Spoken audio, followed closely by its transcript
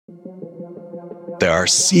There are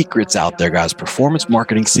secrets out there, guys, performance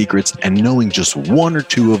marketing secrets, and knowing just one or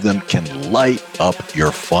two of them can light up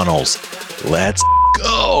your funnels. Let's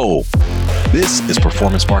go. This is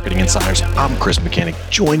Performance Marketing Insiders. I'm Chris Mechanic.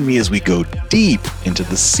 Join me as we go deep into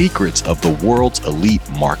the secrets of the world's elite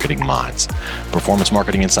marketing minds. Performance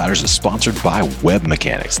Marketing Insiders is sponsored by Web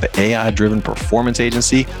Mechanics, the AI-driven performance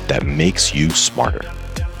agency that makes you smarter.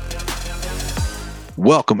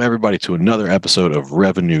 Welcome, everybody, to another episode of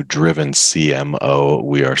Revenue Driven CMO.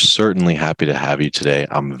 We are certainly happy to have you today.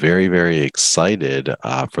 I'm very, very excited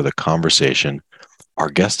for the conversation. Our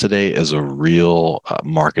guest today is a real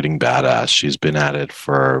marketing badass. She's been at it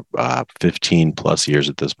for 15 plus years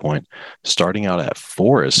at this point. Starting out at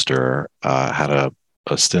Forrester, had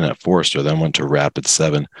a stint at Forrester, then went to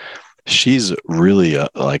Rapid7. She's really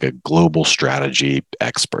like a global strategy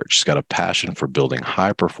expert. She's got a passion for building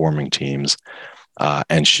high-performing teams.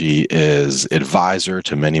 And she is advisor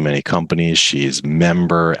to many, many companies. She's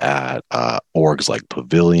member at orgs like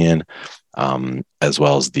Pavilion, as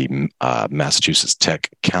well as the Massachusetts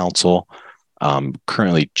Tech Council.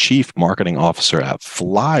 Currently chief marketing officer at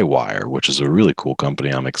Flywire, which is a really cool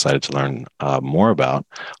company I'm excited to learn more about.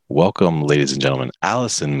 Welcome, ladies and gentlemen,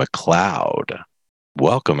 Allison MacLeod.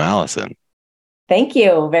 Welcome, Allison. Thank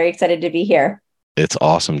you. Very excited to be here. It's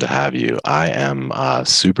awesome to have you. I am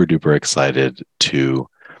super duper excited to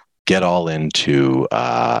get all into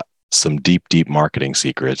some deep, deep marketing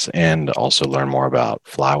secrets and also learn more about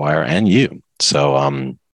Flywire and you.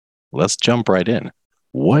 So let's jump right in.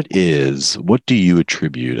 What do you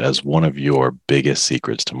attribute as one of your biggest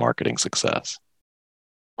secrets to marketing success?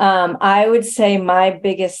 I would say my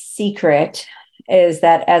biggest secret is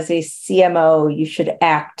that as a CMO, you should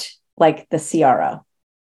act like the CRO.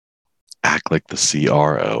 Act like the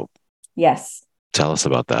CRO. Yes. Tell us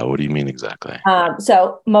about that. What do you mean exactly?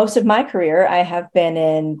 So most of my career, I have been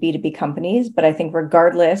in B2B companies, but I think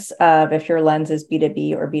regardless of if your lens is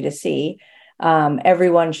B2B or B2C,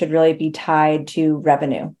 everyone should really be tied to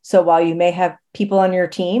revenue. So while you may have people on your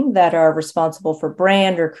team that are responsible for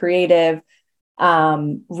brand or creative,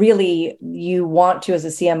 really you want to, as a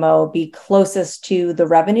CMO, be closest to the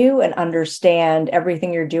revenue and understand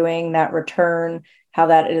everything you're doing, that return, how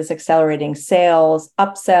that is accelerating sales,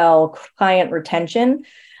 upsell, client retention.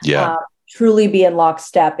 Yeah. Truly be in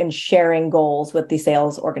lockstep in sharing goals with the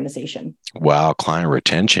sales organization. Wow. Client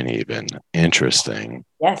retention even. Interesting.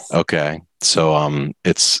 Yes. Okay. So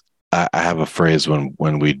I have a phrase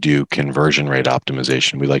when we do conversion rate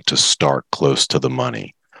optimization, we like to start close to the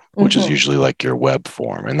money, which is usually like your web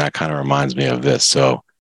form. And that kind of reminds me of this. So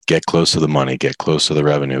get close to the money, get close to the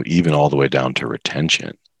revenue, even all the way down to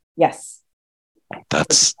retention. Yes.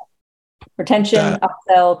 That's retention,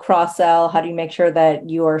 upsell, cross-sell. How do you make sure that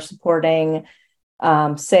you are supporting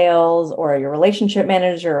sales or your relationship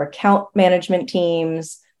manager or account management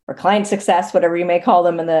teams or client success, whatever you may call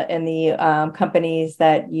them in the companies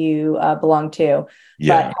that you belong to.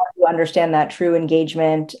 Yeah. But how do you understand that true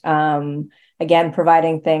engagement? Again,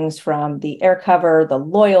 providing things from the air cover, the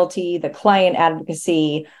loyalty, the client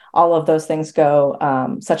advocacy, all of those things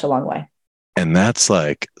go such a long way. And that's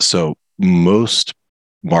like, so most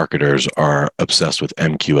marketers are obsessed with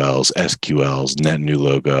MQLs, SQLs, net new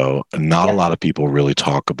logo. Not a lot of people really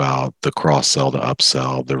talk about the cross-sell, the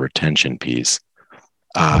upsell, the retention piece.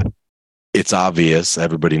 It's obvious.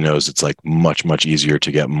 Everybody knows it's like much, much easier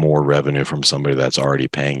to get more revenue from somebody that's already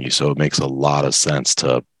paying you. So it makes a lot of sense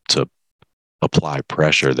to apply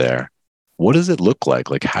pressure there. What does it look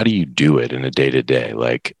like? Like, how do you do it in a day-to-day?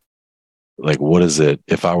 Like what is it?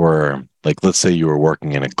 If I were, like, let's say you were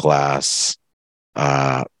working in a glass,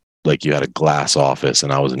 like you had a glass office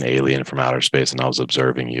and I was an alien from outer space and I was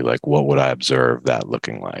observing you, like, what would I observe that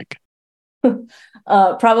looking like?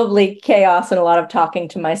 Probably chaos and a lot of talking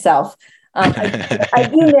to myself. I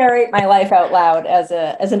do narrate my life out loud as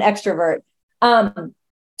an extrovert.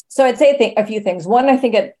 So I'd say a few things. One, I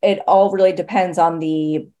think it all really depends on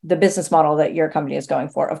the business model that your company is going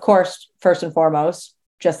for. Of course, first and foremost,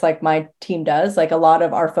 just like my team does, like a lot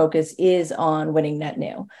of our focus is on winning net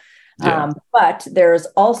new. Yeah. But there's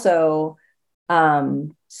also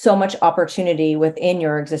so much opportunity within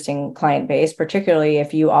your existing client base, particularly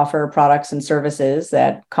if you offer products and services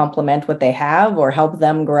that complement what they have or help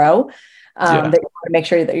them grow. That you want to make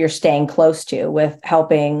sure that you're staying close to with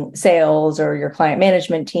helping sales or your client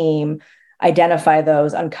management team identify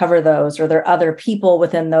those, uncover those, or there are other people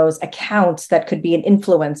within those accounts that could be an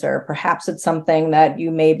influencer. Perhaps it's something that you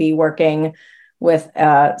may be working with,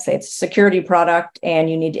 say it's a security product and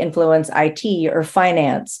you need to influence IT or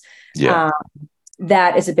finance. Yeah.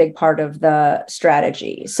 That is a big part of the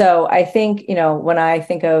strategy. So I think, when I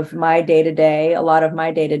think of my day-to-day, a lot of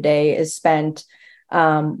my day-to-day is spent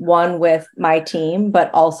one with my team,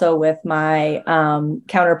 but also with my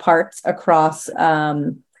counterparts across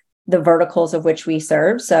the verticals of which we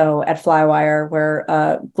serve. So at Flywire, we're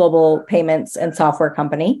a global payments and software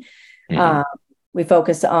company. Mm-hmm. We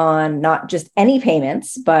focus on not just any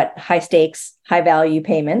payments, but high stakes, high value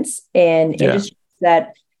payments in industries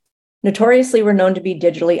that notoriously were known to be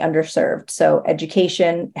digitally underserved. So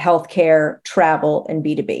education, healthcare, travel, and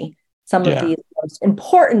B2B. Some of these most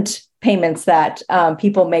important payments that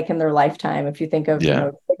people make in their lifetime. If you think of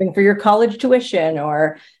saving for your college tuition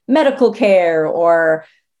or medical care or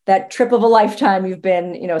that trip of a lifetime you've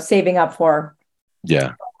been, saving up for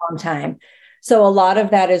a long time. So a lot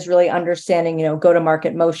of that is really understanding,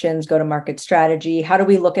 go-to-market motions, go-to-market strategy. How do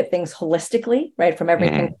we look at things holistically, right? From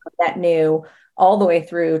everything from net new all the way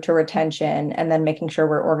through to retention, and then making sure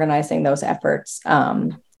we're organizing those efforts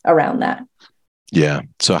around that. Yeah.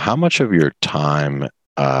 So how much of your time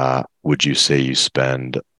would you say you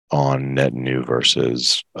spend on net new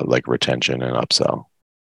versus like retention and upsell?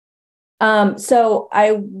 So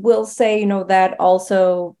I will say, that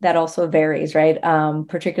also varies, right?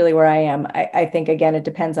 Particularly where I am. I think, again, it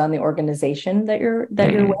depends on the organization that you're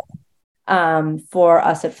with. For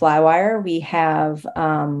us at Flywire, we have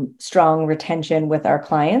strong retention with our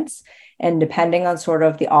clients. And depending on sort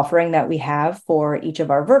of the offering that we have for each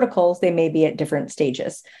of our verticals, they may be at different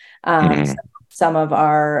stages. So some of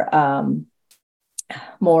our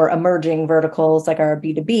more emerging verticals, like our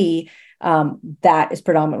B2B, that is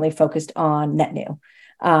predominantly focused on net new.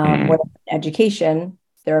 With education,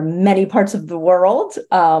 there are many parts of the world,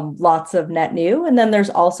 lots of net new. And then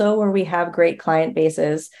there's also where we have great client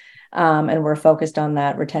bases, and we're focused on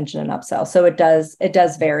that retention and upsell. So it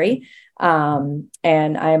does vary. And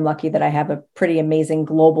I am lucky that I have a pretty amazing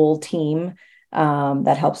global team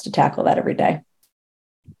that helps to tackle that every day.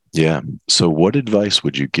 Yeah. So what advice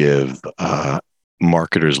would you give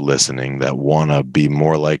marketers listening that want to be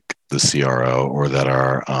more like the CRO, or that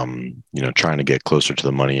are, trying to get closer to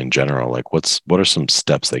the money in general? Like what are some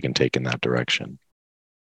steps they can take in that direction?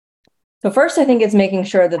 So first, I think it's making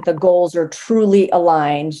sure that the goals are truly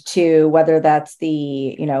aligned to whether that's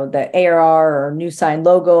the ARR or new sign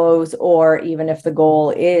logos, or even if the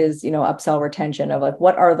goal is, upsell retention, of like,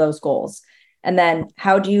 what are those goals? And then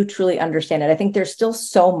how do you truly understand it? I think there's still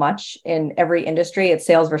so much in every industry. It's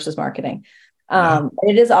sales versus marketing.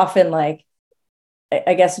 It is often like,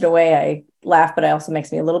 I guess in a way I laugh, but it also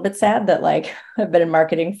makes me a little bit sad that like I've been in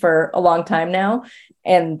marketing for a long time now,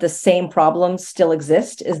 and the same problems still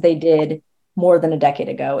exist as they did more than a decade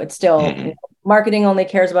ago. It's still marketing only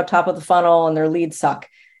cares about top of the funnel and their leads suck.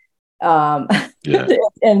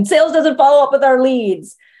 And sales doesn't follow up with our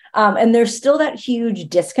leads. And there's still that huge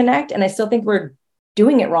disconnect. And I still think we're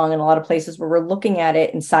doing it wrong in a lot of places where we're looking at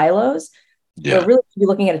it in silos. We're really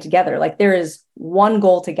looking at it together. Like there is one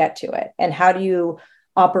goal to get to it. And how do you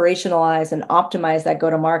operationalize and optimize that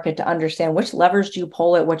go-to-market to understand which levers do you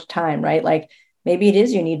pull at which time, right? Like maybe it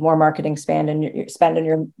is you need more marketing spend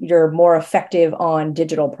and you're more effective on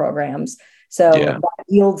digital programs. So that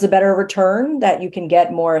yields a better return, that you can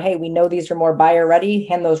get more, hey, we know these are more buyer ready,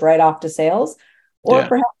 hand those right off to sales. Or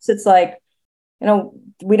perhaps it's like,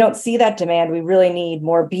 we don't see that demand. We really need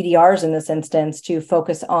more BDRs in this instance to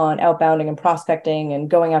focus on outbounding and prospecting and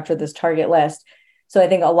going after this target list. So I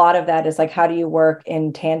think a lot of that is like, how do you work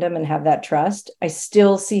in tandem and have that trust? I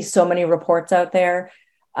still see so many reports out there.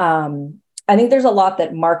 I think there's a lot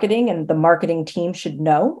that marketing and the marketing team should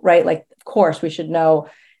know, right? Like, of course, we should know,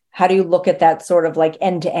 how do you look at that sort of like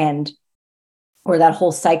end to end, or that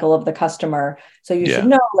whole cycle of the customer? So you should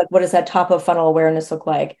know, like, what does that top of funnel awareness look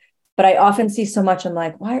like? But I often see so much, I'm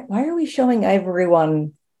like, why are we showing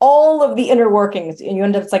everyone all of the inner workings? And you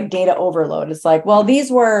end up, it's like data overload. It's like, well, these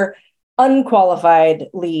were unqualified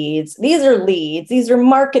leads. These are leads. These are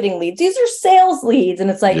marketing leads. These are sales leads. And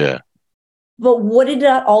it's like, but what did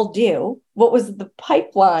that all do? What was the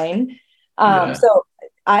pipeline? So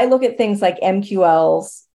I look at things like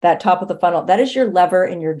MQLs, that top of the funnel. That is your lever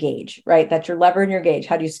and your gauge, right? That's your lever and your gauge.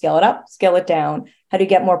 How do you scale it up, scale it down? How do you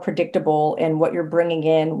get more predictable in what you're bringing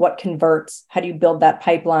in, what converts? How do you build that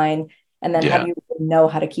pipeline? And then how do you know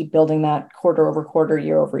how to keep building that quarter over quarter,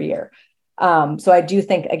 year over year? So I do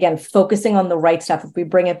think, again, focusing on the right stuff. If we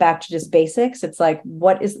bring it back to just basics, it's like,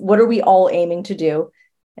 what are we all aiming to do?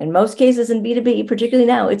 In most cases in B2B, particularly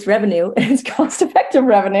now, it's revenue and it's cost-effective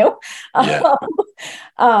revenue.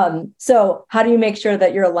 So how do you make sure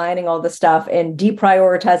that you're aligning all the stuff and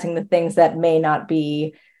deprioritizing the things that may not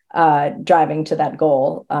be driving to that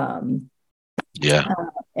goal in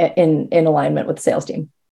alignment with the sales team?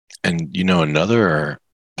 And, another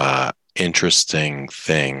interesting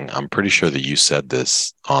thing, I'm pretty sure that you said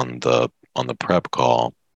this on the on the prep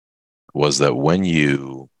call was that when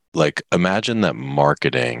you like imagine that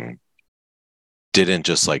marketing didn't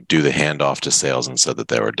just like do the handoff to sales and said that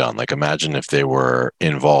they were done. Like imagine if they were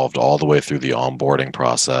involved all the way through the onboarding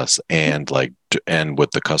process and like and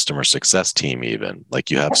with the customer success team even.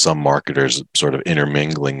 Like you have some marketers sort of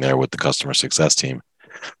intermingling there with the customer success team.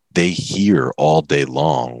 They hear all day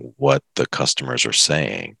long what the customers are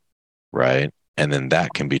saying, right? And then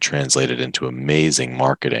that can be translated into amazing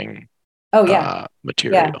marketing Oh yeah. Yeah.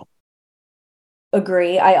 material.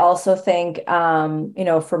 Agree. I also think,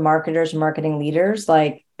 for marketers, marketing leaders,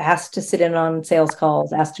 like asked to sit in on sales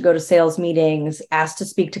calls, asked to go to sales meetings, asked to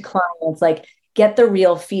speak to clients, like get the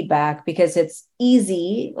real feedback because it's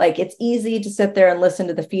easy. Like it's easy to sit there and listen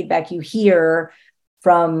to the feedback you hear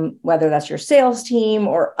from whether that's your sales team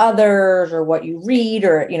or others or what you read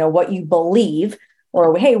or, what you believe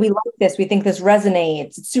or, hey, we like this. We think this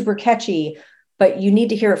resonates. It's super catchy, but you need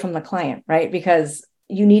to hear it from the client, right? Because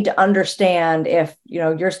you need to understand if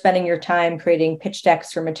you're spending your time creating pitch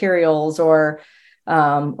decks for materials or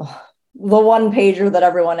the one pager that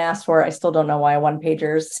everyone asked for. I still don't know why one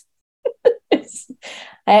pagers.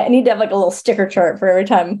 I need to have like a little sticker chart for every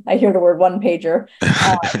time I hear the word one pager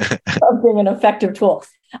of being an effective tool.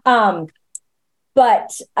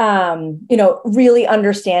 But really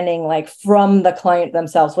understanding like from the client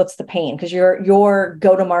themselves, what's the pain? Because your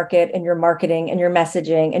go-to-market and your marketing and your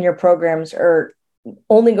messaging and your programs are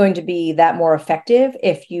only going to be that more effective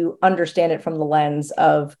if you understand it from the lens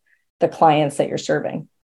of the clients that you're serving.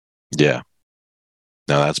 Yeah.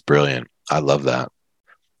 No, that's brilliant. I love that.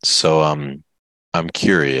 So I'm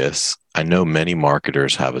curious. I know many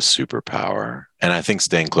marketers have a superpower, and I think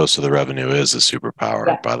staying close to the revenue is a superpower,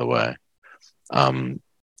 Yeah. by the way. Um,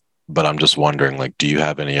 but I'm just wondering, like, do you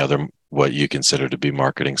have any other what you consider to be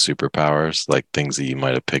marketing superpowers, like things that you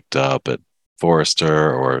might have picked up at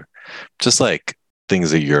Forrester or just like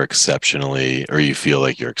things that you're exceptionally or you feel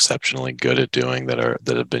like you're exceptionally good at doing that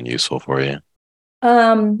have been useful for you?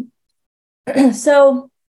 Um, so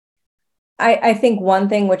I think one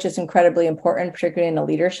thing which is incredibly important, particularly in a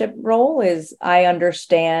leadership role, is I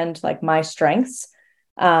understand like my strengths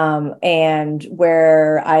and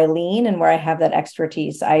where I lean and where I have that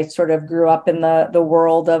expertise. I sort of grew up in the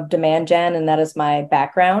world of demand gen, and that is my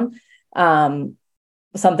background.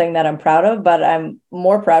 Something that I'm proud of, but I'm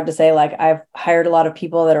more proud to say like I've hired a lot of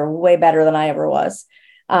people that are way better than I ever was.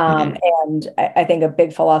 Mm-hmm. And I think a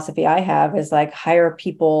big philosophy I have is like hire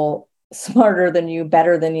people smarter than you,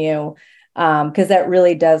 better than you, because that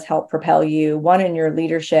really does help propel you, one, in your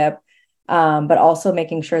leadership, but also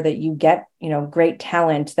making sure that you get, great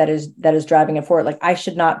talent that is driving it forward. Like I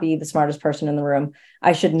should not be the smartest person in the room.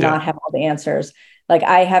 I should Yeah. not have all the answers. Like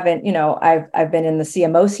I haven't, I've been in the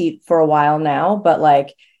CMO seat for a while now, but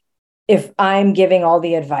like if I'm giving all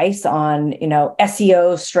the advice on,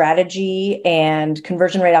 SEO strategy and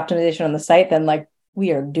conversion rate optimization on the site, then like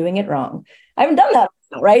we are doing it wrong. I haven't done that,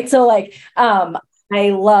 right? So like I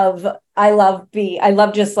love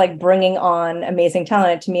just like bringing on amazing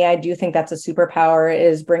talent. To me, I do think that's a superpower,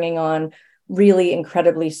 is bringing on really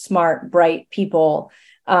incredibly smart, bright people,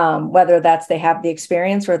 whether that's they have the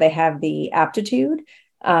experience or they have the aptitude,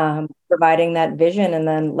 providing that vision and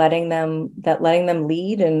then letting them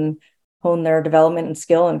lead and hone their development and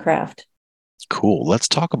skill and craft. Cool. Let's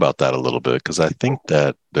talk about that a little bit because I think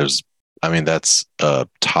that that's a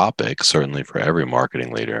topic certainly for every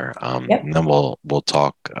marketing leader. Yep. And then we'll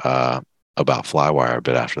talk about Flywire a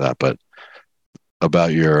bit after that. But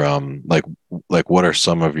about your like what are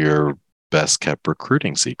some of your best kept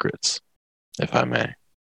recruiting secrets, if I may?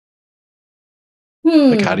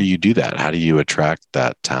 Like how do Hmm. you do that? How do you attract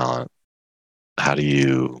that talent? How do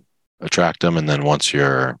you attract them? And then once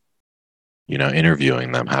you're,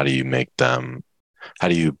 interviewing them, how do you make them how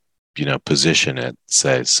do you, position it,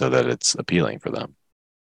 say, so that it's appealing for them?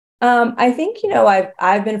 I think,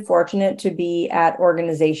 I've been fortunate to be at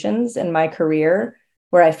organizations in my career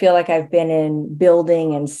where I feel like I've been in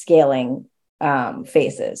building and scaling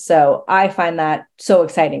phases. So I find that so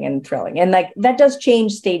exciting and thrilling. And like that does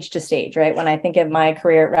change stage to stage, right? When I think of my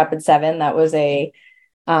career at Rapid7, that was I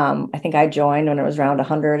think I joined when it was around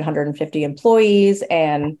 100, 150 employees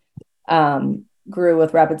and grew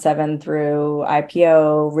with Rapid7 through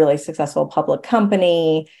IPO, really successful public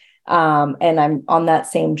company. And I'm on that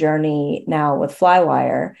same journey now with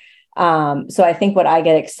Flywire. So I think what I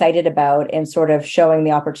get excited about and sort of showing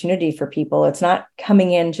the opportunity for people, it's not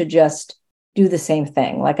coming in to just do the same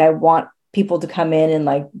thing. Like I want people to come in and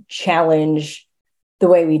like challenge the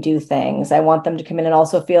way we do things. I want them to come in and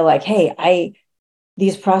also feel like, hey,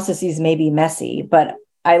 these processes may be messy, but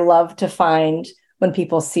I love to find when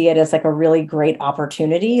people see it as like a really great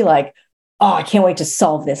opportunity, like, oh, I can't wait to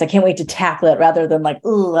solve this. I can't wait to tackle it, rather than like,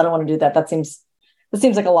 oh, I don't want to do that. That seems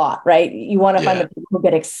like a lot, right? You want to find the people who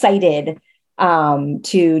get excited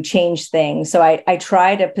to change things. So I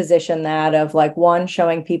try to position that of like, one,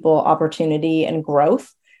 showing people opportunity and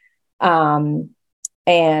growth. And,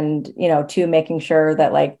 two, making sure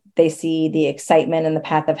that like they see the excitement and the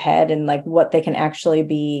path ahead and like what they can actually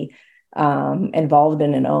be involved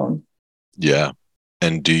in and own. Yeah.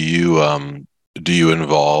 And do you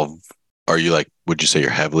involve, are you like, would you say you're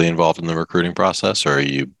heavily involved in the recruiting process, or are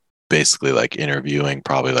you basically like interviewing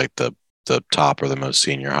probably like the top or the most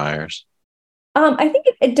senior hires? I think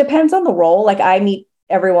it depends on the role. Like I meet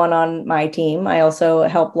everyone on my team. I also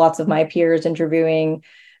help lots of my peers interviewing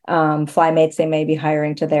flymates they may be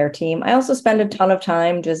hiring to their team. I also spend a ton of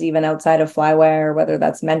time just even outside of Flywire, whether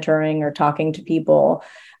that's mentoring or talking to people.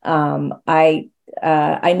 I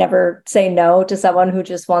never say no to someone who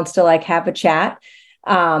just wants to like have a chat.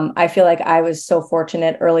 I feel like I was so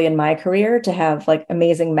fortunate early in my career to have like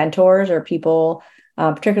amazing mentors or people,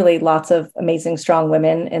 particularly lots of amazing, strong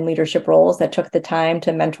women in leadership roles that took the time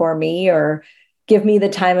to mentor me or give me the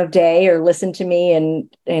time of day or listen to me and,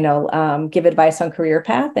 give advice on career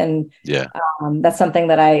path. And that's something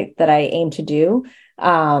that I aim to do.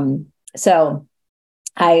 So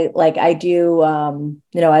I do,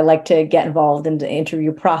 I like to get involved in the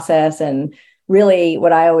interview process. And really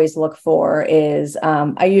what I always look for is,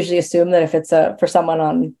 I usually assume that if it's for someone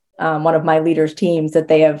on one of my leaders' teams, that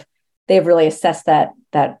they've really assessed that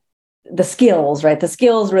the skills, right? The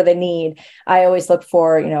skills where they need. I always look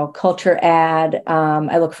for, culture add.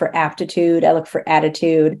 I look for aptitude. I look for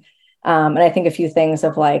attitude. And I think a few things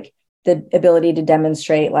of like the ability to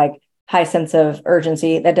demonstrate like high sense of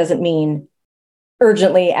urgency. That doesn't mean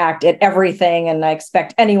urgently act at everything. And I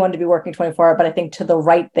expect anyone to be working 24 hours, but I think to the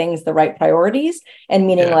right things, the right priorities, and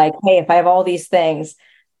meaning like, hey, if I have all these things,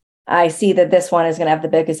 I see that this one is going to have the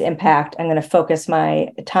biggest impact. I'm going to focus my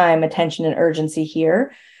time, attention, and urgency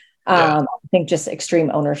here. I think just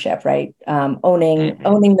extreme ownership, right?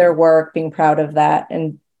 Owning their work, being proud of that,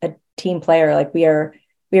 and a team player. Like we are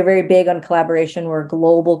very big on collaboration. We're a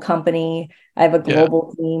global company. I have a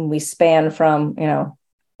global team. We span from,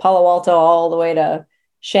 Palo Alto all the way to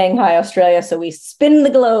Shanghai, Australia. So we spin the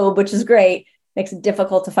globe, which is great. Makes it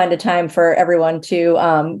difficult to find a time for everyone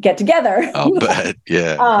to get together. I'll bet.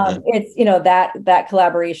 Yeah. It's, that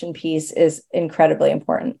collaboration piece is incredibly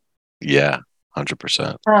important. Yeah.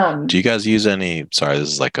 100%. Do you guys use any, sorry,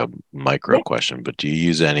 this is like a micro question, but do you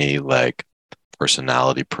use any like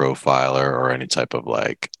personality profiler or any type of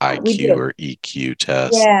like IQ or EQ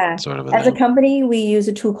test? Yeah. Sort of As a company, we use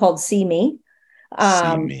a tool called CME.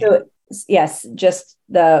 So yes, just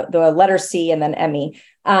the letter C and then ME.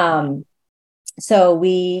 So we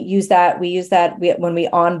use that when we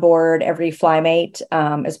onboard every flymate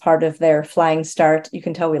as part of their flying start. You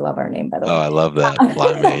can tell we love our name, by the way. Oh, I love that.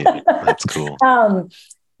 Flymate. That's cool.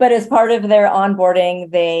 But as part of their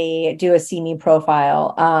onboarding, they do a CME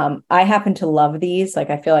profile. I happen to love these. Like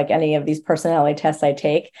I feel like any of these personality tests I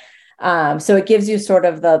take. So it gives you sort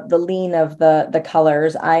of the lean of the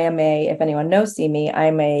colors. I am if anyone knows CME,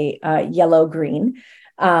 I'm a yellow green,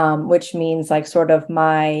 which means like sort of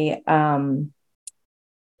my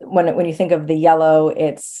when you think of the yellow,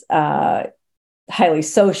 it's highly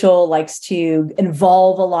social, likes to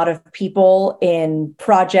involve a lot of people in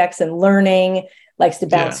projects and learning, likes to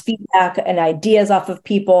bounce feedback and ideas off of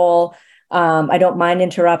people. I don't mind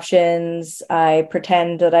interruptions. I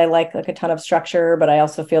pretend that I like a ton of structure, but I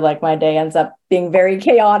also feel like my day ends up being very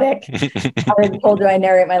chaotic. I told you I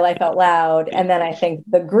narrate my life out loud. And then I think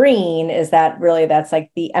the green is that's like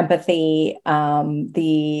the empathy,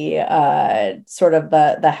 the sort of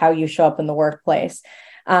the how you show up in the workplace.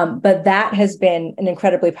 But that has been an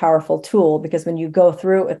incredibly powerful tool because when you go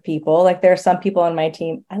through it with people, like there are some people on my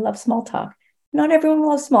team, I love small talk. Not everyone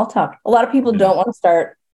loves small talk. A lot of people don't want to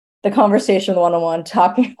start the conversation one-on-one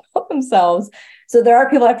talking about themselves. So there are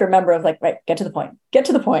people I have to remember of like, right, get to the point.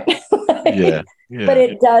 But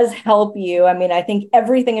it does help you. I mean, I think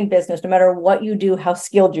everything in business, no matter what you do, how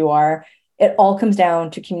skilled you are, it all comes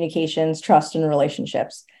down to communications, trust, and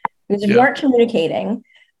relationships. Because if you aren't communicating,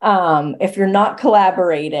 if you're not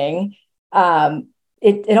collaborating,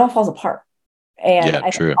 it all falls apart. And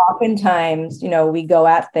I think oftentimes, we go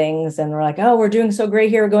at things and we're like, oh, we're doing so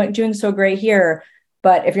great here. Doing so great here.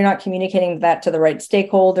 But if you're not communicating that to the right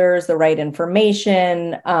stakeholders, the right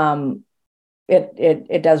information,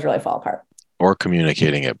 it does really fall apart. Or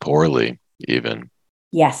communicating it poorly, even.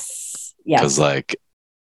 Yes. Because like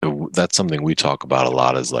that's something we talk about a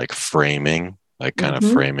lot is like framing, like kind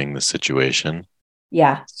of framing the situation.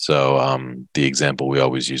 Yeah. So the example we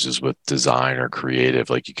always use is with design or creative.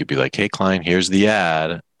 Like you could be like, hey, client, here's the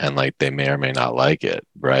ad. And like they may or may not like it.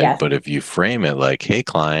 Right. Yes. But if you frame it like, hey,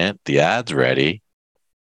 client, the ad's ready.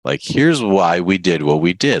 Like, here's why we did what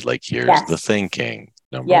we did. Like, here's the Yes. thinking.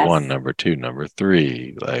 Number one, Yes. number two, number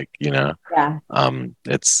three. Like, Yeah.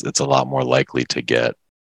 it's a lot more likely to get,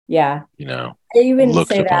 Yeah. you know, I even looked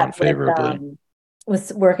say upon that favorably.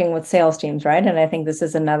 with working with sales teams, right? And I think this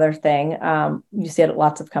is another thing. You see it at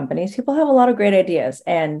lots of companies. People have a lot of great ideas,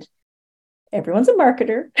 and everyone's a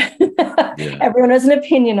marketer. Yeah. Everyone has an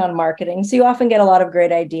opinion on marketing. So you often get a lot of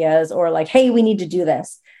great ideas, or like, hey, we need to do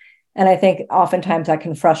this. And I think oftentimes that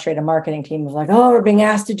can frustrate a marketing team of like, oh, we're being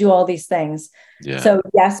asked to do all these things. Yeah. So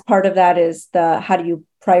yes, part of that is the how do you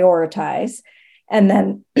prioritize? And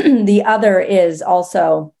then the other is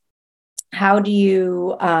also how do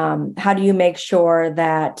you make sure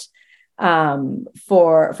that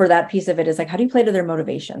for that piece of it is like, how do you play to their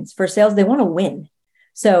motivations? For sales, they want to win.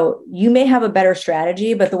 So you may have a better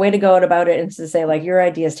strategy, but the way to go about it is to say like, your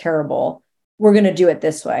idea is terrible. We're going to do it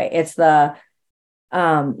this way. It's the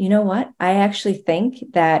you know what? I actually think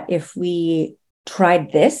that if we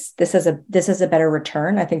tried this has a better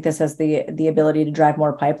return. I think this has the ability to drive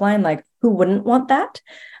more pipeline. Like, who wouldn't want that?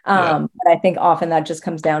 Yeah. But I think often that just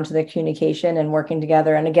comes down to the communication and working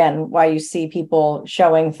together. And again, why you see people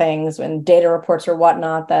showing things and data reports or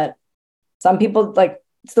whatnot that some people like,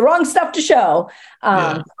 it's the wrong stuff to show.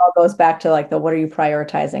 Yeah. It all goes back to like the what are you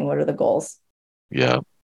prioritizing? What are the goals? Yeah.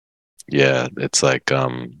 Yeah. It's like,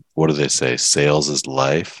 what do they say? Sales is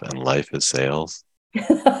life and life is sales.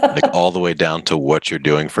 Like all the way down to what you're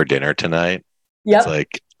doing for dinner tonight. It's Yep.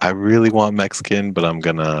 like, I really want Mexican, but I'm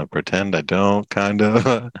gonna pretend I don't, kind of.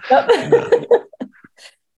 you know.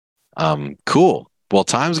 Yep. Cool. Well,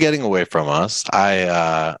 time's getting away from us.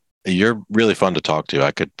 You're really fun to talk to.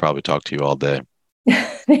 I could probably talk to you all day.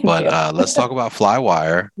 Thank But you. let's talk about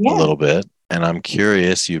Flywire a Yeah. little bit. And I'm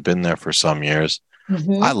curious, you've been there for some years. I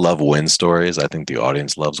Mhm. love win stories. I think the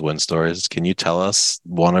audience loves win stories. Can you tell us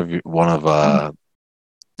one of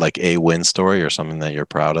like a win story or something that you're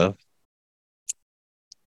proud of?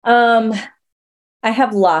 Um, I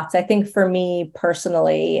have lots. I think for me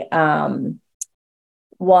personally,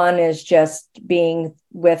 one is just being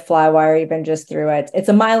with Flywire, even just through it. It's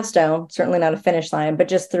a milestone, certainly not a finish line, but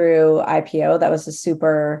just through IPO, that was a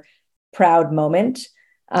super proud moment.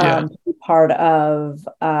 Yeah. To be part of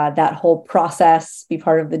that whole process, be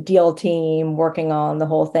part of the deal team, working on the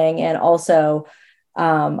whole thing, and also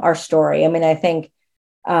our story. I mean, I think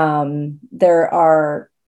there are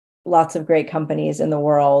lots of great companies in the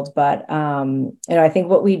world, but I think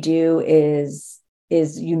what we do is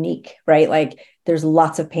unique, right? Like there's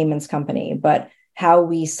lots of payments company, but how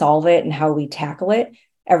we solve it and how we tackle it,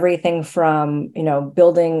 everything from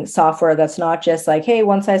building software that's not just like, hey,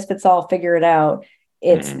 one size fits all, figure it out.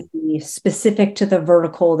 It's Hmm. the specific to the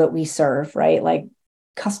vertical that we serve, right? Like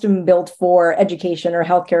custom built for education or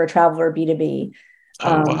healthcare or travel or B2B.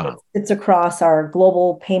 Oh, wow. It's across our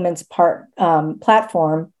global payments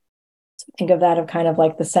platform. Think of that of kind of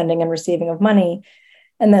like the sending and receiving of money.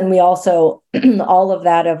 And then we also, all of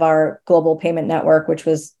that of our global payment network, which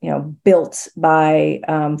was, built by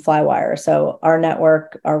Flywire. So our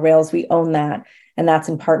network, our Rails, we own that. And that's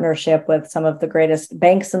in partnership with some of the greatest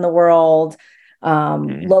banks in the world,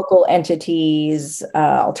 Hmm. local entities,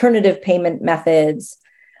 alternative payment methods.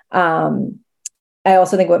 I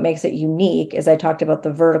also think what makes it unique is I talked about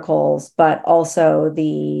the verticals, but also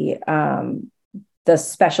the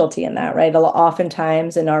specialty in that, right?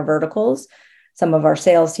 Oftentimes in our verticals, some of our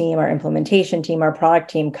sales team, our implementation team, our product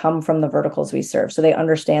team come from the verticals we serve. So they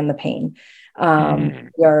understand the pain. Hmm.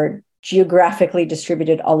 We are geographically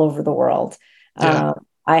distributed all over the world. Yeah.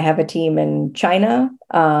 I have a team in China.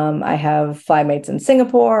 I have FlyMates in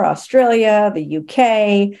Singapore, Australia, the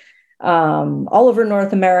UK, all over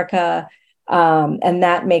North America. And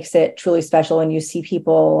that makes it truly special when you see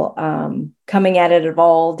people coming at it of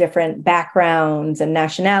all different backgrounds and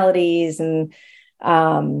nationalities and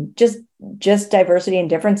just diversity and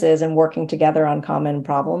differences and working together on common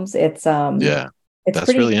problems. Yeah. That's really It's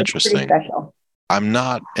pretty interesting. special. I'm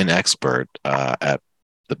not an expert at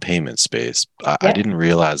the payment space. I Yep. didn't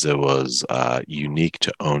realize it was unique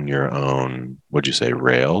to own your own, would you say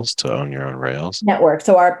Rails, to own your own Rails? Network.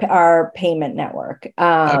 So our payment network. Okay.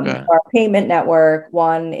 Our payment network,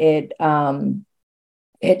 one, it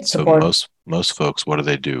So supports. most folks, what do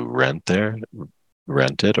they do? Rent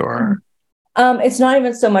it or? It's not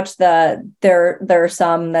even so much there are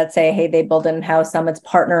some that say, hey, they build in-house, some it's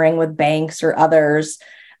partnering with banks or others.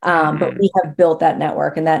 But Hmm. we have built that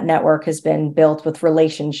network, and that network has been built with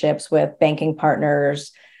relationships with banking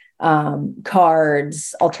partners,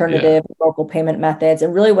 cards, alternative local payment methods.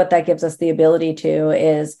 And really what that gives us the ability to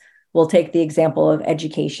is, we'll take the example of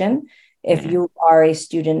education. If you are a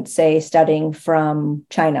student, say, studying from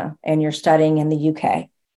China and you're studying in the UK,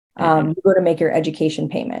 you go to make your education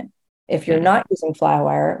payment. If you're not using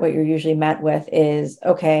Flywire, what you're usually met with is,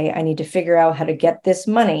 okay, I need to figure out how to get this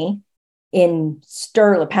money in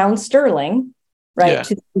pound sterling, right,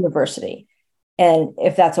 to the university. And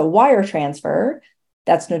if that's a wire transfer,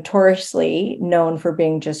 that's notoriously known for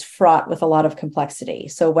being just fraught with a lot of complexity.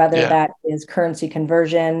 So whether that is currency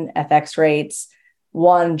conversion, FX rates,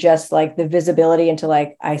 just like the visibility into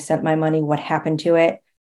like, I sent my money, what happened to it?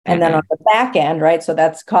 And then on the back end, right? So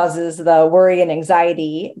that causes the worry and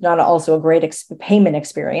anxiety, not also a great payment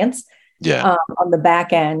experience. On the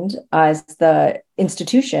back end, as the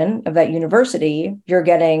institution of that university, you're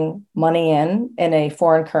getting money in a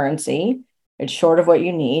foreign currency. It's short of what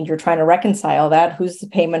you need. You're trying to reconcile that. Who's the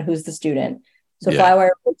payment? Who's the student? So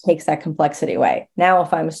Flywire takes that complexity away. Now,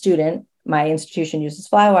 if I'm a student, my institution uses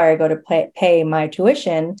Flywire, I go to pay my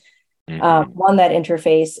tuition. One, that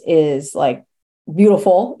interface is like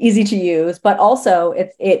beautiful, easy to use, but also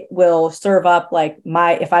it will serve up like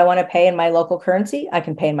if I want to pay in my local currency, I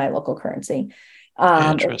can pay in my local currency.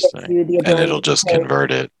 Interesting. And it'll just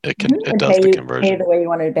convert it. It does the conversion. Pay the way you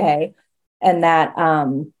want to pay. And that,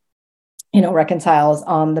 reconciles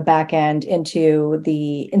on the back end into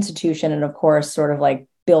the institution, and of course, sort of like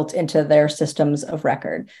built into their systems of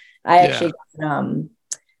record. I actually,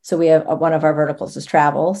 so we have one of our verticals is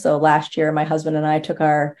travel. So last year, my husband and I took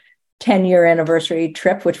our 10-year anniversary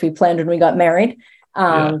trip, which we planned when we got married,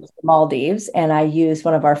 to Maldives. And I used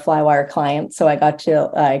one of our Flywire clients. So I got to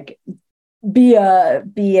like be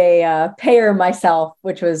a payer myself,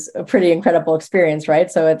 which was a pretty incredible experience,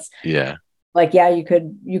 right? So it's like, you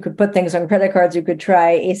could put things on credit cards, you could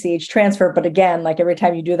try ACH transfer. But again, like every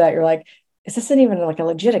time you do that, you're like, is this even like a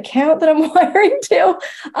legit account that I'm wiring to?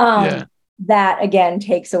 That again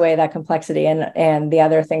takes away that complexity. And the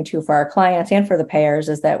other thing too, for our clients and for the payers,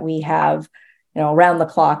 is that we have, around the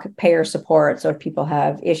clock payer support. So if people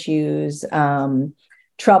have issues,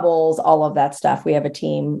 troubles, all of that stuff, we have a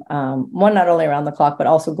team, one not only around the clock, but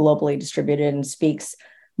also globally distributed and speaks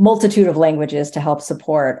multitude of languages to help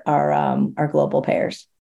support our global payers.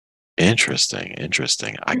 Interesting.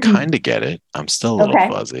 I kind of get it. I'm still a little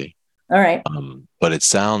fuzzy. All right. But it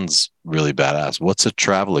sounds really badass. What's a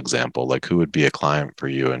travel example? Like, who would be a client for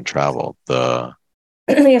you in travel? So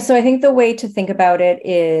I think the way to think about it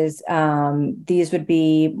is these would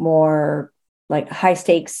be more like high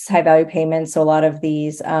stakes, high value payments. So a lot of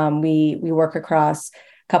these, we work across a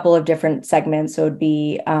couple of different segments. So it'd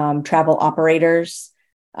be travel operators,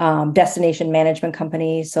 destination management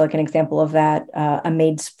companies. So like an example of that, a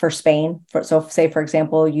Made for Spain. So say, for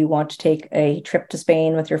example, you want to take a trip to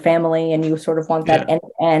Spain with your family and you sort of want that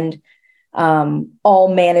end-to-end all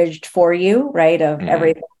managed for you, right? Of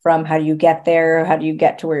everything from how do you get there? How do you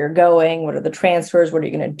get to where you're going? What are the transfers? What are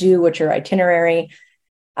you going to do? What's your itinerary?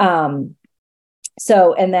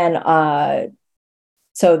 So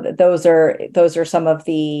those are some of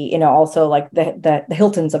the, also like the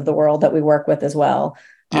Hiltons of the world that we work with as well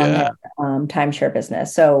on their timeshare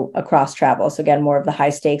business. So across travel. So again, more of the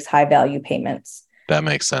high stakes, high value payments. That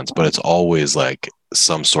makes sense. But it's always like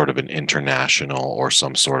some sort of an international or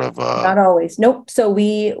some sort of Not always. Nope. So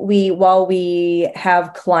while we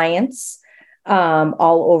have clients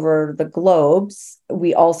all over the globes,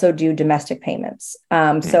 we also do domestic payments.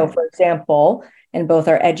 So for example, in both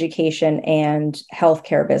our education and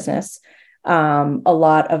healthcare business, a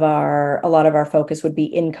lot of our focus would be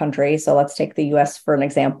in country. So let's take the US for an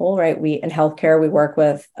example, right? In healthcare, we work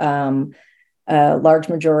with a large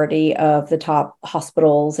majority of the top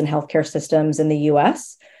hospitals and healthcare systems in the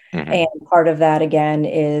US. And part of that, again,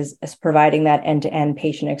 is providing that end-to-end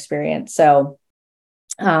patient experience. So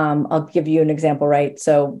I'll give you an example, right?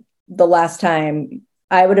 So the last time,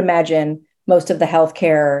 I would imagine most of the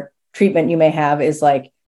healthcare treatment you may have is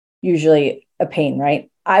like usually a pain, right?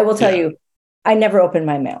 I will tell you, I never open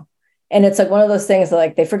my mail. And it's like one of those things that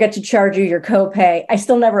like they forget to charge you your copay. I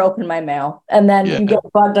still never open my mail. And then you get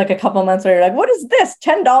bugged like a couple of months later, like, what is this?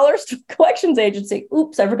 $10 to collections agency.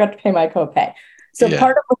 Oops, I forgot to pay my copay. So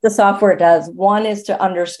part of what the software does, one is to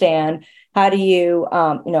understand how do you,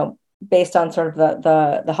 based on sort of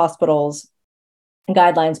the hospital's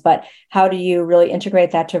guidelines, but how do you really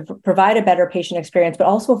integrate that to provide a better patient experience, but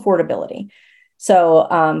also affordability.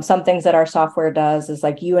 So some things that our software does is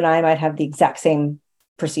like you and I might have the exact same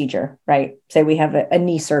procedure, right? Say we have a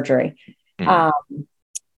knee surgery.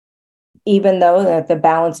 even though that the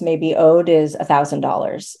balance may be owed is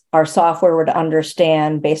 $1,000, our software would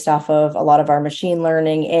understand based off of a lot of our machine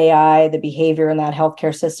learning, AI, the behavior in that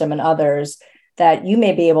healthcare system and others, that you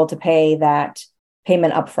may be able to pay that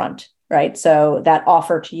payment upfront, right? So that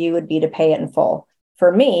offer to you would be to pay it in full.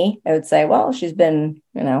 For me, I would say, well, she's been,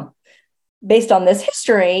 based on this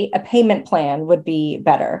history, a payment plan would be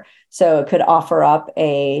better. So it could offer up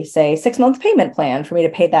a, say, 6-month payment plan for me to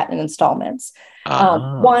pay that in installments.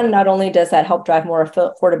 One, not only does that help drive more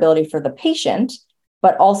affordability for the patient,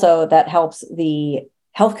 but also that helps the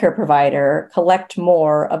healthcare provider collect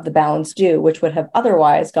more of the balance due, which would have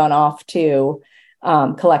otherwise gone off to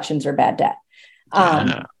collections or bad debt.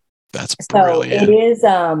 That's brilliant. So it is,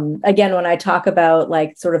 again, when I talk about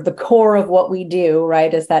like sort of the core of what we do,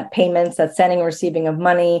 right, is that payments, that sending and receiving of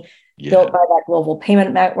money built by that global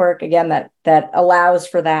payment network, again, that allows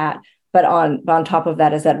for that. But on top of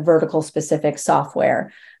that is that vertical specific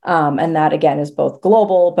software. And that, again, is both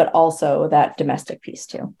global, but also that domestic piece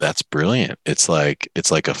too. That's brilliant. It's like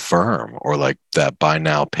a firm or like that buy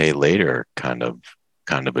now, pay later kind of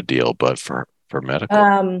a deal, but for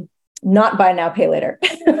medical. Not buy now, pay later.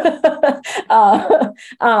 It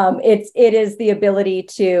is the ability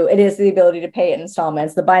to pay in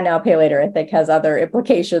installments. The buy now, pay later, I think, has other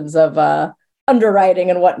implications of underwriting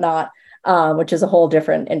and whatnot, which is a whole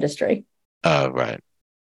different industry. Right.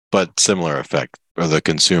 But similar effect, or the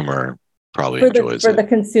consumer probably enjoys for it. the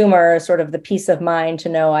consumer, sort of the peace of mind to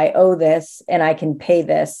know I owe this and I can pay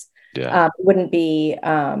this. Wouldn't be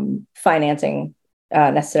financing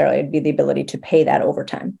necessarily. It'd be the ability to pay that over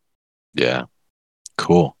time. Yeah.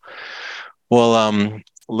 Cool. Well,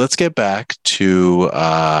 let's get back to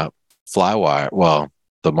Flywire. Well,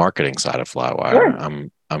 the marketing side of Flywire. Sure.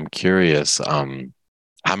 I'm curious, how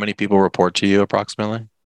many people report to you approximately?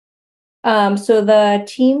 So the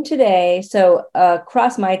team today,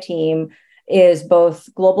 across my team is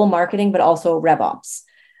both global marketing, but also RevOps.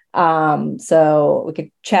 So we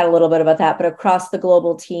could chat a little bit about that, but across the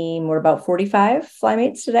global team, we're about 45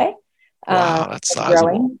 Flymates today. Wow, that's sizable.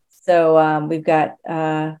 Growing. So we've got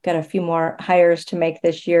a few more hires to make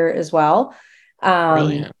this year as well.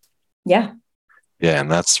 Brilliant. Yeah. Yeah,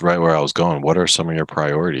 and that's right where I was going. What are some of your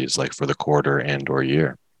priorities like for the quarter and or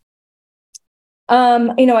year?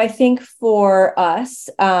 I think for us,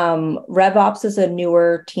 RevOps is a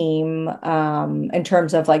newer team in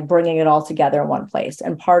terms of like bringing it all together in one place.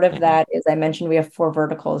 And part of that is, I mentioned we have 4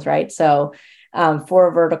 verticals, right? So 4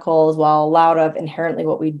 verticals, while a lot of inherently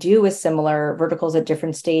what we do is similar, verticals at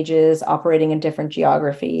different stages, operating in different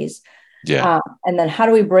geographies. And then how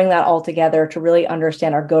do we bring that all together to really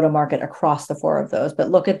understand our go-to-market across the 4 of those, but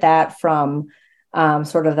look at that from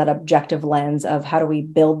sort of that objective lens of how do we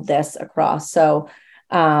build this across. So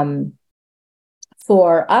for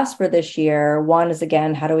us for this year, one is,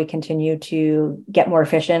 again, how do we continue to get more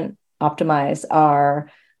efficient, optimize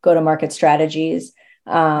our go-to-market strategies?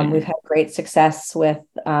 We've had great success with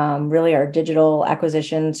really our digital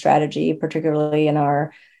acquisition strategy, particularly in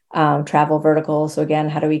our travel vertical. So again,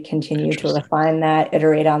 how do we continue to refine that,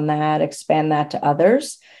 iterate on that, expand that to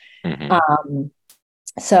others?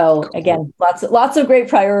 So again, lots of great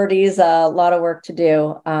priorities, a lot of work to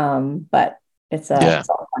do, but it's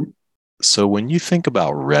all fun. So when you think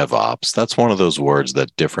about RevOps, that's one of those words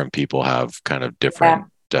that different people have kind of different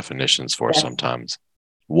definitions for sometimes.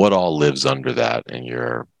 What all lives under that in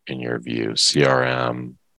your view?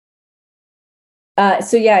 CRM? I'd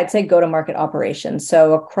say go-to-market operations.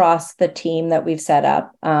 So across the team that we've set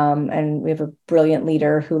up, and we have a brilliant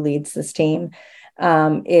leader who leads this team,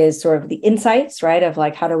 is sort of the insights, right? Of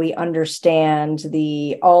like, how do we understand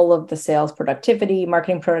all of the sales productivity,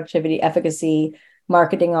 marketing productivity, efficacy,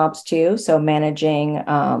 marketing ops too. So managing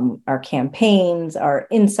our campaigns, our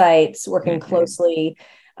insights, working closely.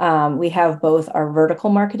 We have both our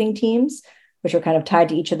vertical marketing teams, which are kind of tied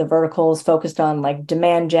to each of the verticals, focused on like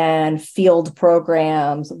demand gen, field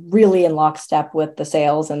programs, really in lockstep with the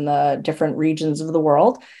sales in the different regions of the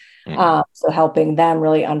world. So helping them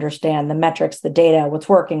really understand the metrics, the data, what's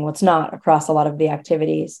working, what's not across a lot of the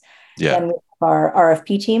activities. Then our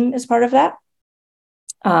RFP team is part of that.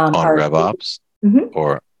 On RevOps?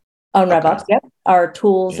 Or on RevOps, yep. Our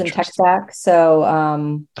tools and tech stack.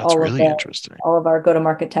 So that's really interesting. All of our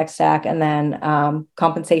go-to-market tech stack, and then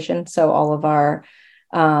compensation. So all of our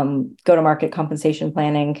go-to-market compensation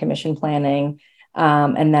planning, commission planning,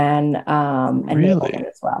 and then enablement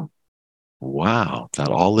as well. Wow, that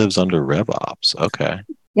all lives under RevOps. Okay.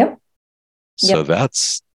 Yep. So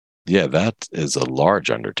that is a large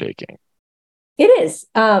undertaking. It is.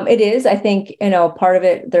 It is. I think, part of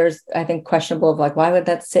it, there's, I think, questionable of like, why would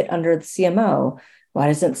that sit under the CMO? Why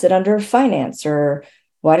doesn't it sit under finance or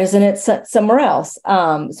why doesn't it sit somewhere else? So I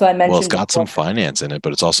Well, it's mentioned got some before, finance in it,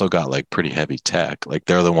 but it's also got like pretty heavy tech. Like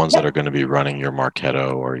they're the ones that are yep, going to be running your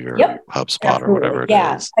Marketo or your yep, HubSpot or absolutely. whatever it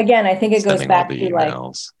Yeah. is, Again, I think it goes sending all back the to like,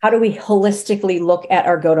 emails. how do we holistically look at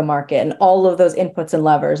our go-to-market and all of those inputs and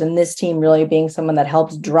levers? And this team really being someone that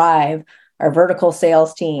helps drive our vertical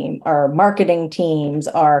sales team, our marketing teams,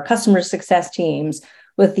 our customer success teams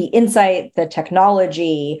with the insight, the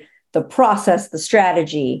technology, the process, the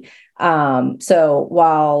strategy. So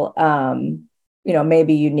while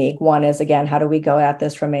maybe unique, one is again, how do we go at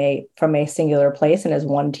this from a singular place and as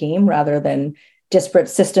one team rather than disparate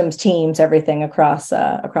systems, teams, everything across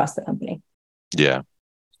the company. Yeah.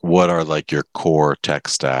 What are like your core tech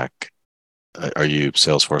stack? Are you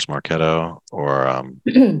Salesforce Marketo or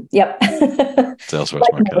Yep. Salesforce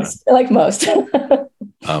Marketo? Like most.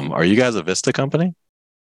 Are you guys a Vista company?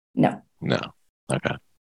 No. No. Okay.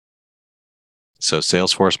 So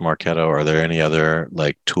Salesforce Marketo, are there any other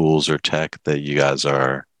like tools or tech that you guys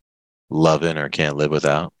are loving or can't live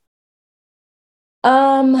without?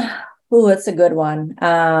 Um, that's a good one.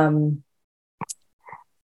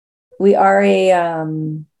 We are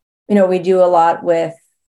we do a lot with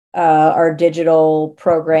our digital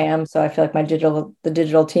program. So I feel like the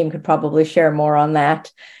digital team could probably share more on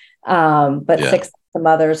that. But Yeah. some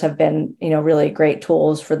others have been, really great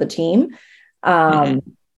tools for the team. Hmm.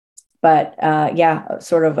 But yeah,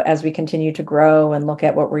 sort of as we continue to grow and look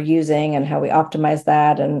at what we're using and how we optimize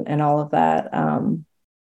that and all of that,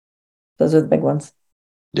 those are the big ones.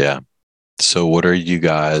 Yeah. So what are you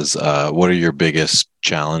guys, what are your biggest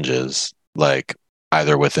challenges, like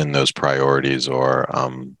either within those priorities or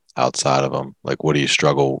outside of them? Like what are you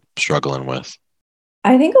struggling with?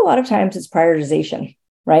 I think a lot of times it's prioritization,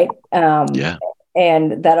 right? Yeah.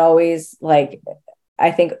 And that always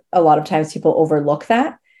I think a lot of times people overlook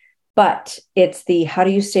that, but it's the how do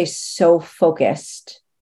you stay so focused?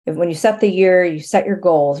 When you set the year, you set your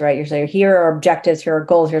goals, right? You're saying, here are objectives, here are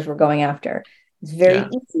goals, here's what we're going after. It's very Yeah.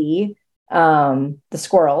 easy. The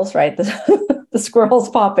squirrels, right? The squirrels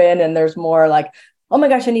pop in and there's more like, oh my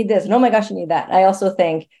gosh, I need this. And oh my gosh, I need that. I also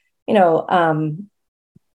think,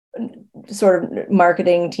 sort of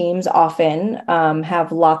marketing teams often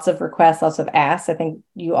have lots of requests, lots of asks. I think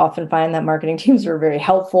you often find that marketing teams are very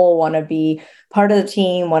helpful, want to be part of the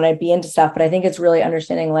team, want to be into stuff. But I think it's really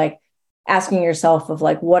understanding, like asking yourself of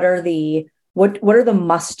like, what are the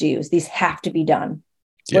must do's? These have to be done.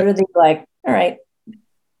 Yeah. What are the like, all right,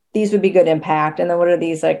 these would be good impact. And then what are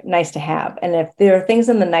these like nice to have? And if there are things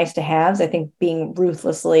in the nice to haves, I think being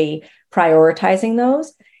ruthlessly prioritizing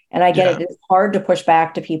those. And I get Yeah. it. It's hard to push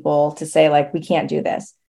back to people to say, like, we can't do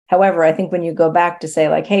this. However, I think when you go back to say,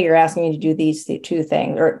 like, hey, you're asking me to do these two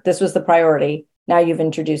things, or this was the priority. Now you've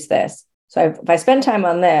introduced this. So if I spend time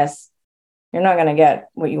on this, you're not going to get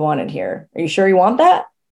what you wanted here. Are you sure you want that?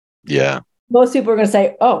 Yeah. Most people are going to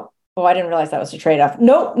say, oh, I didn't realize that was a trade-off.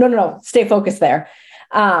 No. Stay focused there.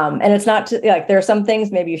 And it's not like there are some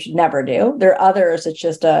things maybe you should never do. There are others, it's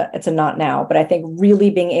a not now. But I think really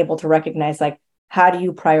being able to recognize, like, how do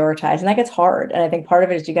you prioritize? And that gets hard. And I think part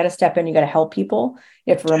of it is you got to step in, you got to help people.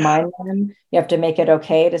 You have to Yeah. remind them. You have to make it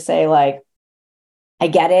okay to say, like, I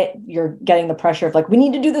get it. You're getting the pressure of like, we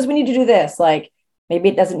need to do this. We need to do this. Like, maybe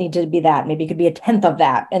it doesn't need to be that. Maybe it could be a tenth of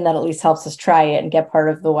that. And that at least helps us try it and get part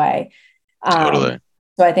of the way. Um, Totally.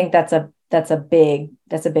 so I think that's a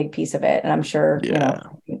big piece of it. And I'm sure, Yeah.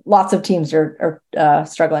 lots of teams are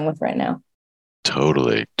struggling with right now.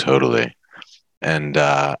 Totally. Totally. And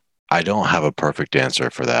I don't have a perfect answer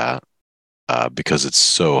for that because it's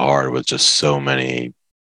so hard with just so many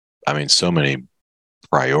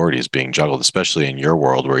priorities being juggled, especially in your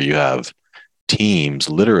world where you have teams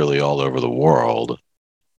literally all over the world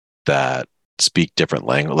that speak different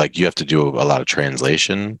language. Like you have to do a lot of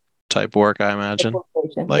translation type work, I imagine.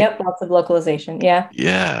 Localization. Like, Yep, lots of localization. Yeah.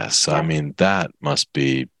 yeah. So, I Yeah. mean, that must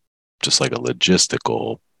be just like a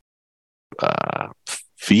logistical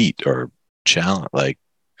feat or challenge. Like,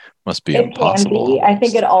 must be It can impossible be. I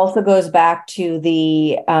think it almost. also goes back to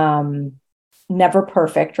the never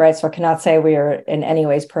perfect, right? So I cannot say we are in any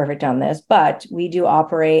ways perfect on this, but we do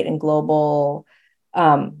operate in global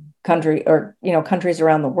countries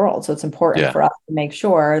around the world. So it's important Yeah. for us to make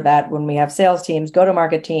sure that when we have sales teams,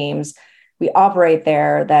 go-to-market teams, we operate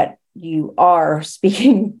there, that you are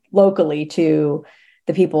speaking locally to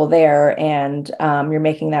the people there and you're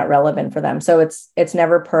making that relevant for them. So it's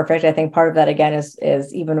never perfect. I think part of that again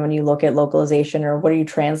is even when you look at localization or what are you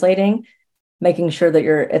translating, making sure that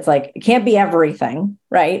it's like, it can't be everything,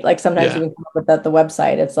 right? Like sometimes Yeah. you can come up with the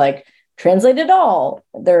website, it's like translate it all.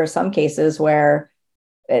 There are some cases where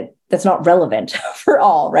that's not relevant for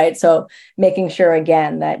all, right? So making sure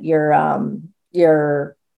again that you're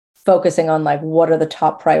you're focusing on like what are the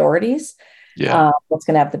top priorities, what's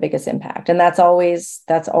going to have the biggest impact. And that's always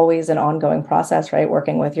an ongoing process, right?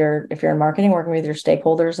 Working with if you're in marketing, working with your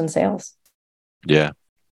stakeholders and sales. Yeah,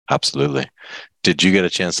 absolutely. Did you get a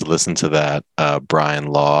chance to listen to that Brian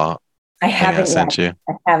Law I thing I haven't sent yet.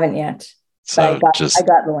 you? I haven't yet. So But I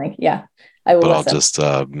got the link. Yeah. I will but I'll listen. just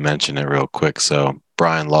mention it real quick. So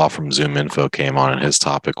Brian Law from Zoom Info came on, and his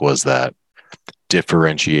topic was that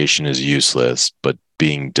differentiation is useless, but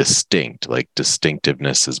being distinct, like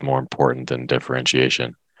distinctiveness, is more important than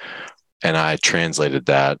differentiation. And I translated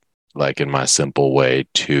that like in my simple way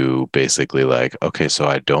to basically like, okay, so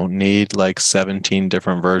I don't need like 17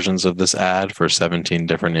 different versions of this ad for 17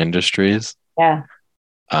 different industries. Yeah.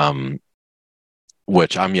 Um,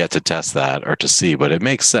 which I'm yet to test that or to see, but it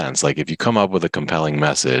makes sense. Like if you come up with a compelling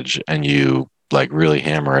message and you like really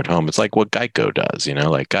hammer it home, it's like what Geico does,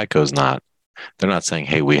 like Geico's not, they're not saying,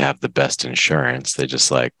 hey, we have the best insurance. They just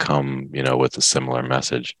like come, with a similar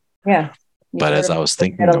message. Yeah. You But sort as of I was get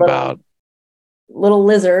thinking a about, little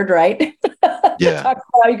lizard, right? yeah, Talk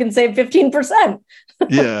about how you can save 15%.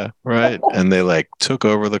 yeah, right. And they like took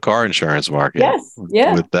over the car insurance market Yes.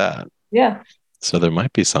 Yeah. with that. Yeah. So there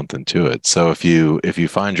might be something to it. So if you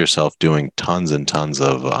find yourself doing tons and tons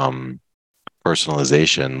of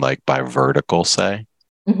personalization, like by vertical, say,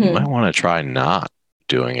 you might want to try not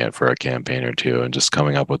doing it for a campaign or two and just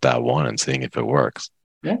coming up with that one and seeing if it works.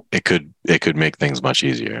 Yeah. It could make things much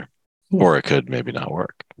easier, or it could maybe not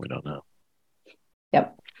work. We don't know.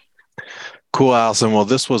 Yep. Cool, Allison. Well,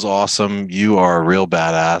 this was awesome. You are a real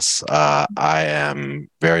badass. I am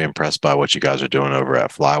very impressed by what you guys are doing over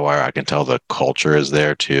at Flywire. I can tell the culture is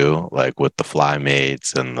there too, like with the fly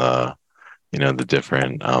mates and the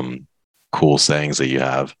different cool sayings that you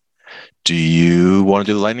have. Do you want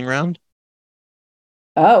to do the lightning round?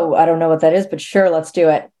 Oh, I don't know what that is, but sure, let's do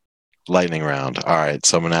it. Lightning round. All right.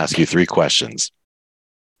 So I'm going to ask you 3 questions.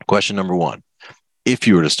 Question number 1. If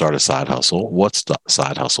you were to start a side hustle, what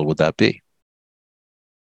side hustle would that be?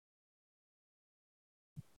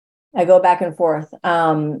 I go back and forth.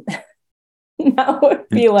 That would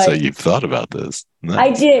be So like, you've thought about this. Nice.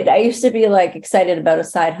 I did. I used to be like excited about a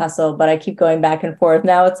side hustle, but I keep going back and forth.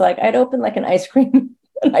 Now it's like I'd open like an ice cream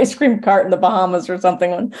cart in the Bahamas or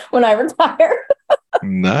something when I retire.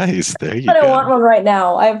 Nice. There you I don't go. want one right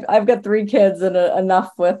now. I've got 3 kids and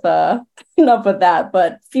enough with that.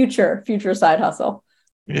 But future side hustle.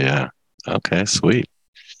 Yeah. Okay. Sweet.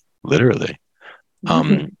 Literally.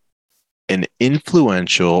 An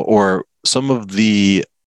influential or some of the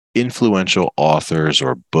influential authors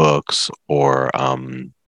or books or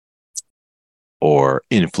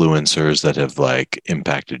influencers that have like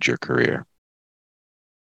impacted your career.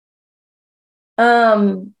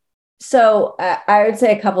 So I would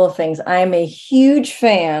say a couple of things. I'm a huge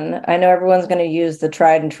fan. I know everyone's going to use the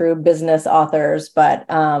tried and true business authors, but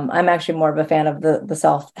I'm actually more of a fan of the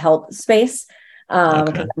self-help space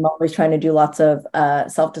because I'm always trying to do lots of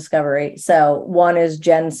self-discovery. So one is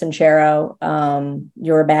Jen Sincero,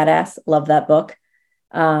 You're a Badass. Love that book.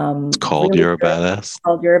 It's called Really You're a good. Badass.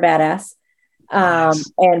 Called You're a Badass. Nice.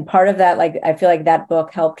 And part of that, like, I feel like that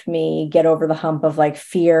book helped me get over the hump of like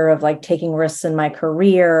fear of like taking risks in my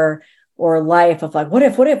career or life of like, what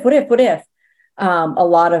if? A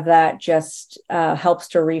lot of that just helps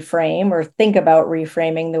to reframe or think about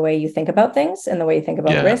reframing the way you think about things and the way you think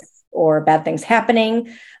about risks or bad things happening.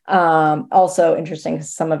 Also interesting,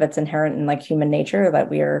 some of it's inherent in like human nature that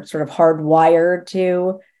we are sort of hardwired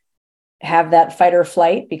to have that fight or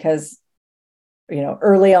flight because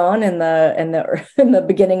early on in the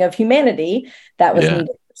beginning of humanity, that was needed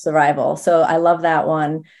for survival. So I love that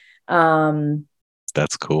one.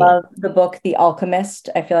 That's cool. Love the book, The Alchemist.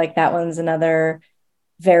 I feel like that one's another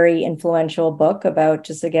very influential book about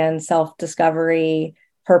just, again, self-discovery,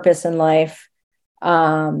 purpose in life.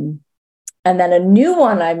 And then a new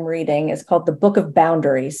one I'm reading is called The Book of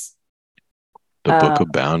Boundaries. The Book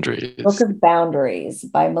of Boundaries. Book of Boundaries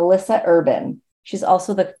by Melissa Urban. She's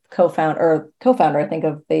also the co-founder, I think,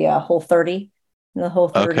 of the Whole 30. The Whole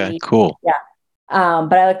 30. Okay, cool. Yeah.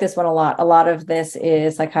 But I like this one a lot. A lot of this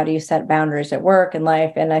is like, how do you set boundaries at work and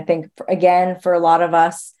life? And I think, again, for a lot of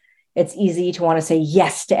us, it's easy to want to say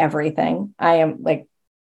yes to everything. I am like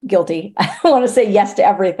guilty. I want to say yes to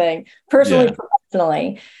everything, personally,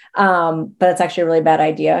 professionally. But it's actually a really bad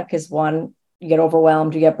idea because one, you get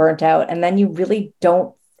overwhelmed, you get burnt out, and then you really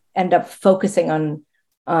don't end up focusing on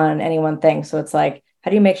any one thing. So it's like,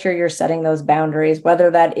 how do you make sure you're setting those boundaries,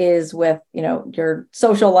 whether that is with, your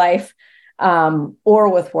social life, or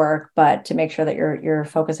with work, but to make sure that you're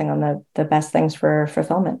focusing on the best things for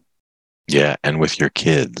fulfillment. Yeah. And with your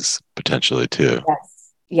kids potentially too.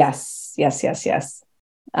 Yes. Yes.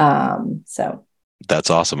 So that's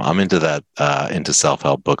awesome. I'm into that, into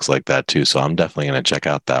self-help books like that too. So I'm definitely going to check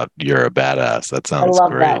out that You're a Badass. That I sounds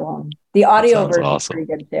love that great. one. The That audio sounds version is awesome.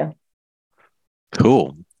 pretty good too.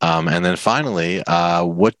 Cool. And then finally,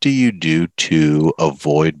 what do you do to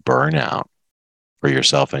avoid burnout for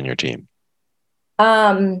yourself and your team?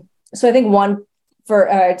 So I think one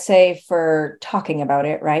I'd say for talking about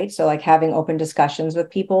it, right? So like having open discussions with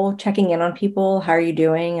people, checking in on people, how are you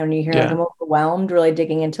doing? And you hear like Yeah. I'm overwhelmed, really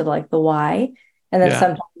digging into like the why. And then Yeah.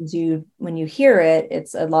 sometimes when you hear it,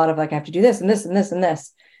 it's a lot of like, I have to do this and this and this and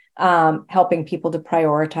this, helping people to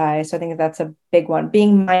prioritize. So I think that's a big one.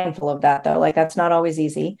 Being mindful of that though, like that's not always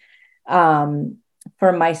easy.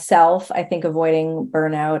 For myself, I think avoiding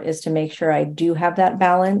burnout is to make sure I do have that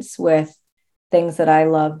balance with things that I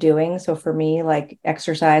love doing. So for me, like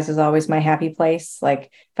exercise is always my happy place. Like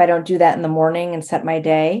if I don't do that in the morning and set my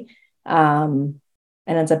day, it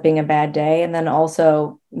ends up being a bad day. And then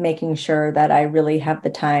also making sure that I really have the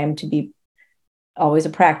time to be always a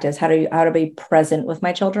practice, how to be present with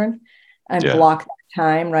my children and Yeah. block that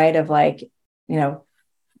time, right? Of like,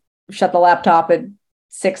 shut the laptop at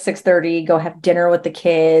 6:30, go have dinner with the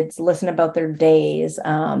kids, listen about their days.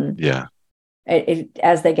 Yeah.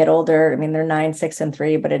 As they get older, I mean, they're 9, 6, and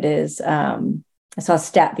 3, but it is, I saw a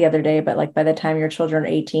stat the other day, but like by the time your children are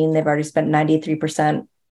 18, they've already spent 93%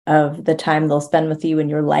 of the time they'll spend with you in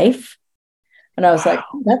your life. And I was like,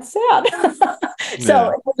 that's sad. So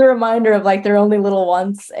Yeah. it's a reminder of like they're only little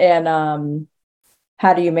once, and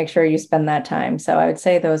how do you make sure you spend that time? So I would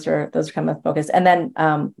say those are kind of focus. And then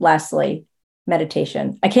lastly,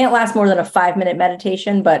 meditation. I can't last more than a 5-minute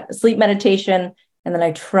meditation, but sleep meditation. And then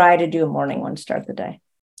I try to do a morning one to start the day.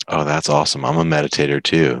 Oh, that's awesome. I'm a meditator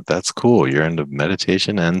too. That's cool. You're into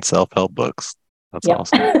meditation and self-help books. That's Yep.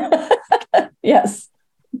 awesome. Yes.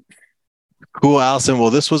 Cool, Allison.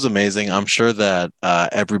 Well, this was amazing. I'm sure that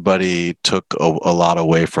everybody took a lot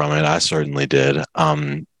away from it. I certainly did.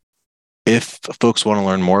 If folks want to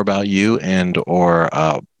learn more about you and or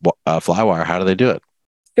Flywire, how do they do it?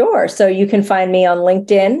 Sure. So you can find me on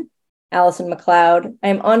LinkedIn, Allison MacLeod.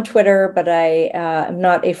 I'm on Twitter, but I am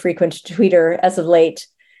not a frequent tweeter as of late.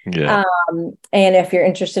 Yeah. And if you're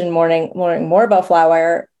interested in learning more about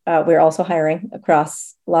Flywire, we're also hiring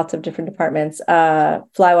across lots of different departments.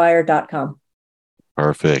 Flywire.com.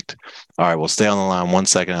 Perfect. All right. We'll stay on the line 1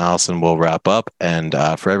 second, Allison. We'll wrap up. And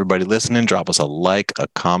for everybody listening, drop us a like, a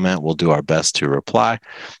comment. We'll do our best to reply.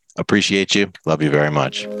 Appreciate you. Love you very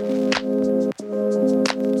much.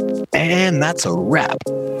 And that's a wrap.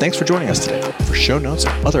 Thanks for joining us today. For show notes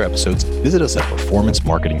and other episodes, visit us at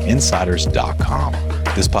performancemarketinginsiders.com.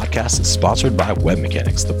 This podcast is sponsored by Web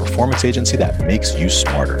Mechanics, the performance agency that makes you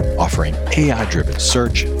smarter, offering AI-driven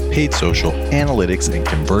search, paid social, analytics, and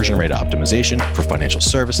conversion rate optimization for financial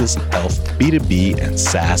services, health, B2B, and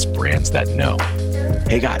SaaS brands that know.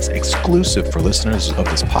 Hey guys, exclusive for listeners of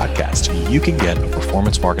this podcast, you can get a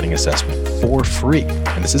performance marketing assessment for free.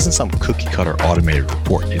 And this isn't some cookie cutter automated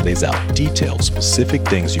report. It lays out detailed, specific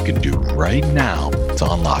things you can do right now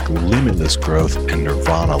to unlock limitless growth and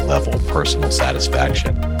nirvana level personal satisfaction.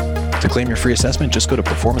 To claim your free assessment, just go to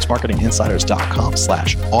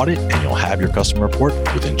performancemarketinginsiders.com/audit and you'll have your custom report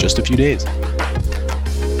within just a few days.